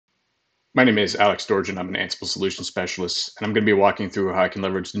My name is Alex Dworjan. I'm an Ansible solution specialist, and I'm going to be walking through how I can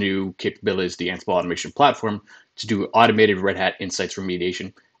leverage the new capabilities of the Ansible Automation Platform to do automated Red Hat Insights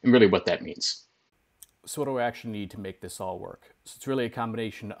remediation and really what that means. So what do I actually need to make this all work? So it's really a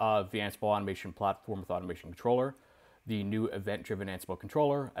combination of the Ansible Automation Platform with Automation Controller, the new event-driven Ansible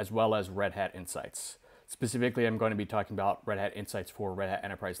controller, as well as Red Hat Insights. Specifically, I'm going to be talking about Red Hat Insights for Red Hat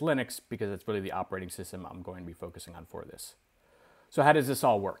Enterprise Linux because it's really the operating system I'm going to be focusing on for this. So how does this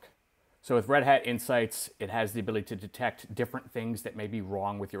all work? So with Red Hat Insights, it has the ability to detect different things that may be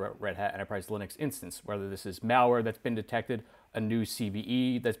wrong with your Red Hat Enterprise Linux instance, whether this is malware that's been detected, a new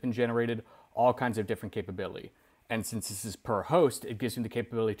CVE that's been generated, all kinds of different capability. And since this is per host, it gives you the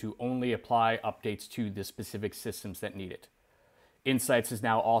capability to only apply updates to the specific systems that need it. Insights is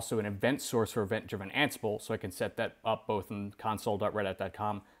now also an event source for event-driven Ansible, so I can set that up both in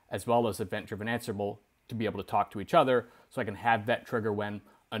console.redhat.com as well as event-driven Ansible to be able to talk to each other, so I can have that trigger when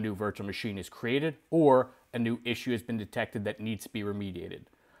a new virtual machine is created or a new issue has been detected that needs to be remediated.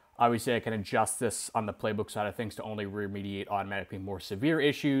 Obviously, I can adjust this on the playbook side of things to only remediate automatically more severe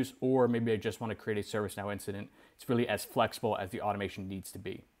issues, or maybe I just want to create a ServiceNow incident. It's really as flexible as the automation needs to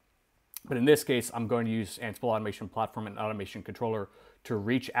be. But in this case, I'm going to use Ansible Automation Platform and Automation Controller to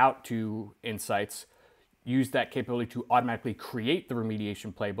reach out to Insights, use that capability to automatically create the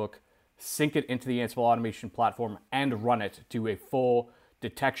remediation playbook, sync it into the Ansible Automation Platform, and run it to a full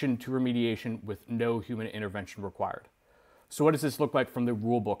detection to remediation with no human intervention required. So what does this look like from the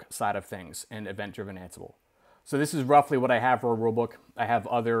rulebook side of things in event-driven Ansible? So this is roughly what I have for a rulebook. I have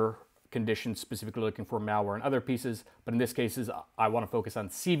other conditions specifically looking for malware and other pieces, but in this case, I want to focus on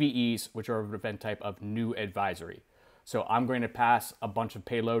CVEs, which are an event type of new advisory. So I'm going to pass a bunch of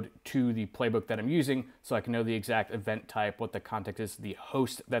payload to the playbook that I'm using so I can know the exact event type, what the context is, the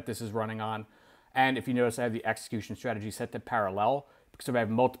host that this is running on. And if you notice, I have the execution strategy set to parallel because if I have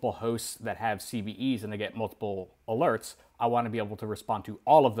multiple hosts that have CVEs and they get multiple alerts, I want to be able to respond to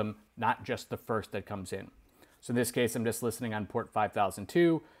all of them, not just the first that comes in. So in this case, I'm just listening on port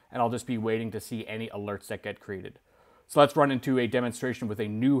 5002, and I'll just be waiting to see any alerts that get created. So let's run into a demonstration with a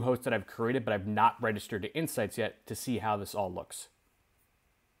new host that I've created, but I've not registered to Insights yet to see how this all looks.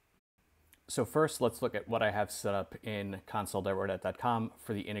 So first, let's look at what I have set up in console.redhat.com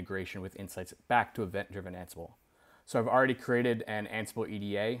for the integration with Insights back to event-driven Ansible. So I've already created an Ansible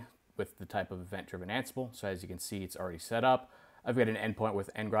EDA with the type of event-driven Ansible. So as you can see, it's already set up. I've got an endpoint with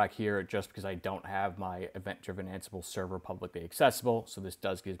ngrok here just because I don't have my event-driven Ansible server publicly accessible. So this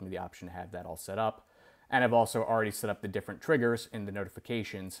does give me the option to have that all set up. And I've also already set up the different triggers in the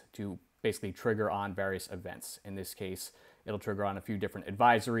notifications to basically trigger on various events. In this case, it'll trigger on a few different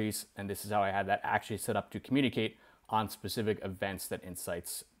advisories. And this is how I had that actually set up to communicate on specific events that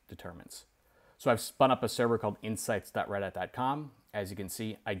Insights determines. So I've spun up a server called insights.redhat.com. As you can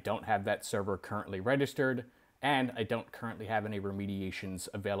see, I don't have that server currently registered, and I don't currently have any remediations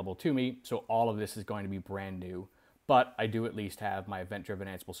available to me. So all of this is going to be brand new, but I do at least have my event-driven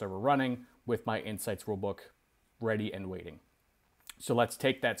Ansible server running with my Insights rulebook ready and waiting. So let's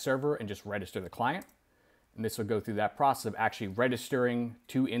take that server and just register the client. And this will go through that process of actually registering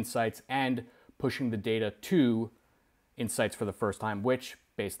to Insights and pushing the data to Insights for the first time, which,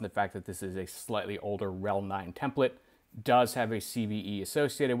 based on the fact that this is a slightly older RHEL 9 template, does have a CVE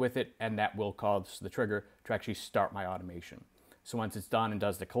associated with it, and that will cause the trigger to actually start my automation. So once it's done and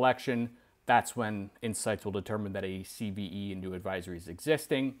does the collection, that's when Insights will determine that a CVE and new advisory is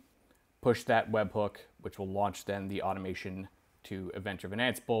existing, push that webhook, which will launch then the automation to event-driven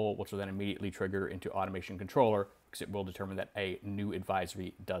Ansible, which will then immediately trigger into Automation Controller because it will determine that a new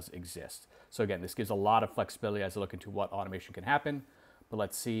advisory does exist. So again, this gives a lot of flexibility as I look into what automation can happen. But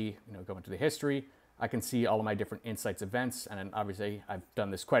let's see, go into the history. I can see all of my different Insights events, and obviously I've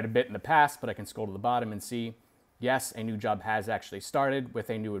done this quite a bit in the past, but I can scroll to the bottom and see, yes, a new job has actually started with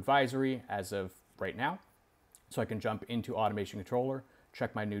a new advisory as of right now. So I can jump into Automation Controller,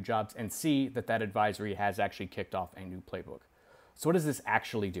 check my new jobs, and see that that advisory has actually kicked off a new playbook. So what is this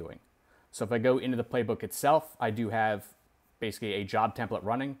actually doing? So if I go into the playbook itself, I do have basically a job template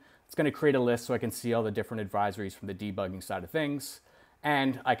running. It's going to create a list so I can see all the different advisories from the debugging side of things.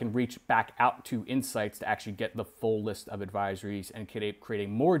 And I can reach back out to Insights to actually get the full list of advisories and create a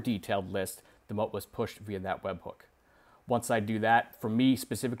more detailed list than what was pushed via that webhook. Once I do that, for me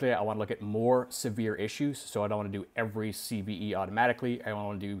specifically, I want to look at more severe issues. So I don't want to do every CVE automatically. I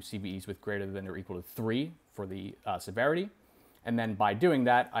want to do CVEs with greater than or equal to 3 for the severity. And then by doing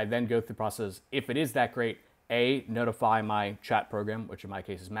that, I then go through the process. If it is that great, A, notify my chat program, which in my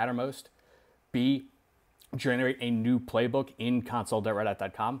case is Mattermost. B, generate a new playbook in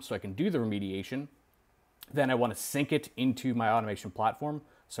console.redhat.com so I can do the remediation. Then I want to sync it into my automation platform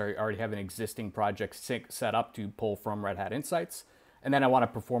So I already have an existing project set up to pull from Red Hat Insights. And then I want to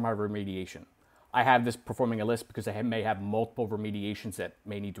perform my remediation. I have this performing a list because I may have multiple remediations that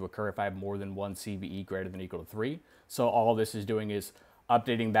may need to occur if I have more than one CVE greater than or equal to 3. So all this is doing is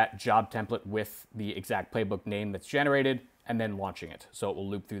updating that job template with the exact playbook name that's generated and then launching it. So it will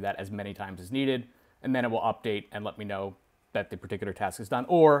loop through that as many times as needed, and then it will update and let me know that the particular task is done.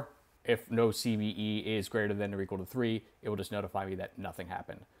 Or if no CVE is greater than or equal to 3, it will just notify me that nothing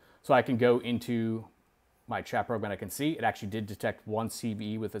happened. So I can go into my chat program, I can see it actually did detect one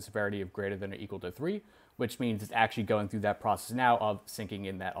CVE with a severity of greater than or equal to 3, which means it's actually going through that process now of syncing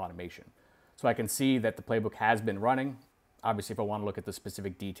in that automation. So I can see that the playbook has been running. Obviously, if I want to look at the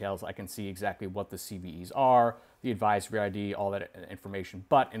specific details, I can see exactly what the CVEs are, the advisory ID, all that information.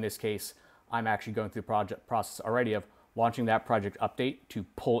 But in this case, I'm actually going through the project process already of launching that project update to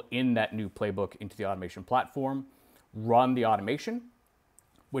pull in that new playbook into the automation platform, run the automation,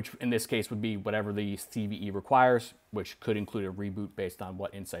 which in this case would be whatever the CVE requires, which could include a reboot based on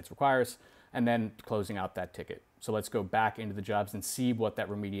what Insights requires, and then closing out that ticket. So let's go back into the jobs and see what that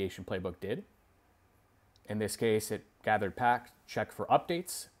remediation playbook did. In this case, it gathered pack, check for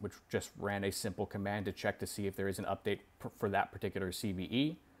updates, which just ran a simple command to check to see if there is an update for that particular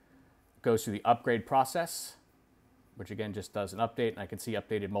CVE. Goes through the upgrade process, which again just does an update, and I can see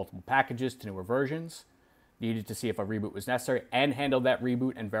updated multiple packages to newer versions. Needed to see if a reboot was necessary and handled that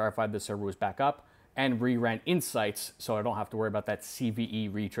reboot and verified the server was back up, and reran Insights so I don't have to worry about that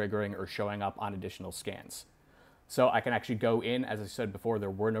CVE retriggering or showing up on additional scans. So I can actually go in, as I said before, there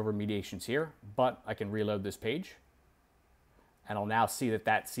were no remediations here, but I can reload this page, and I'll now see that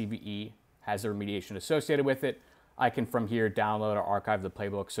that CVE has a remediation associated with it. I can from here download or archive the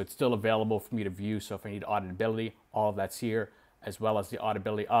playbook, so it's still available for me to view. So if I need auditability, all of that's here, as well as the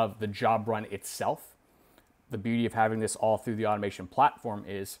auditability of the job run itself. The beauty of having this all through the automation platform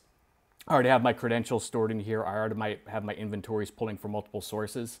is I already have my credentials stored in here. I already might have my inventories pulling from multiple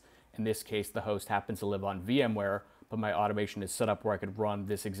sources. In this case, the host happens to live on VMware, but my automation is set up where I could run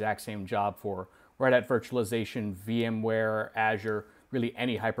this exact same job for Red Hat virtualization, VMware, Azure, really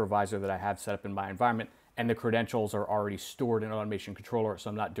any hypervisor that I have set up in my environment. And the credentials are already stored in Automation Controller, so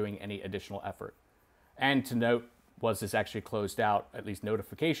I'm not doing any additional effort. And to note, was this actually closed out, at least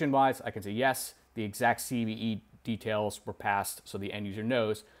notification-wise? I can say yes, the exact CVE details were passed, so the end user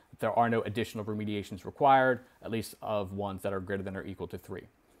knows that there are no additional remediations required, at least of ones that are greater than or equal to 3.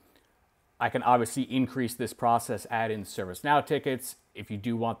 I can obviously increase this process, add in ServiceNow tickets. If you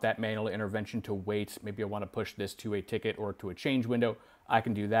do want that manual intervention to wait, maybe I want to push this to a ticket or to a change window, I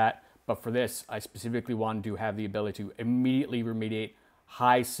can do that. But for this, I specifically want to have the ability to immediately remediate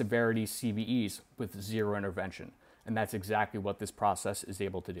high severity CVEs with zero intervention. And that's exactly what this process is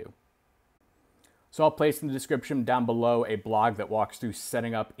able to do. So I'll place in the description down below a blog that walks through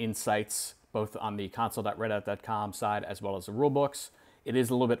setting up Insights, both on the console.redhat.com side as well as the rulebooks. It is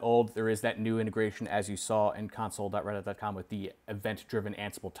a little bit old. There is that new integration, as you saw in console.redhat.com, with the event-driven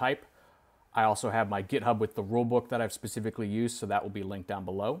Ansible type. I also have my GitHub with the rulebook that I've specifically used, so that will be linked down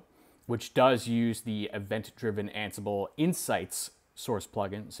below, which does use the event-driven Ansible Insights source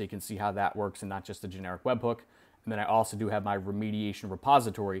plugin, so you can see how that works and not just a generic webhook. And then I also do have my remediation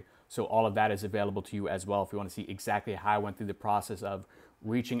repository, so all of that is available to you as well if you want to see exactly how I went through the process of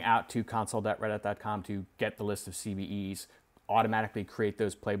reaching out to console.redhat.com to get the list of CVEs, automatically create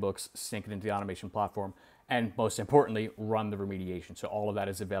those playbooks, sync it into the automation platform, and most importantly, run the remediation. So all of that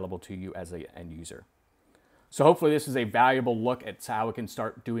is available to you as an end user. So hopefully this is a valuable look at how we can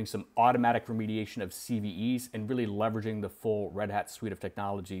start doing some automatic remediation of CVEs and really leveraging the full Red Hat suite of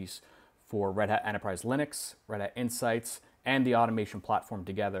technologies for Red Hat Enterprise Linux, Red Hat Insights, and the automation platform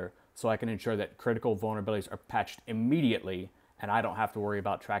together, so I can ensure that critical vulnerabilities are patched immediately and I don't have to worry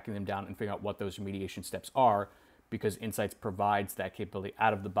about tracking them down and figuring out what those remediation steps are, because Insights provides that capability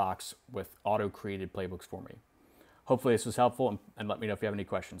out of the box with auto-created playbooks for me. Hopefully this was helpful, and let me know if you have any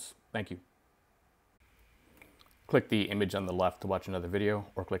questions. Thank you. Click the image on the left to watch another video,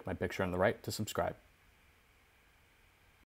 or click my picture on the right to subscribe.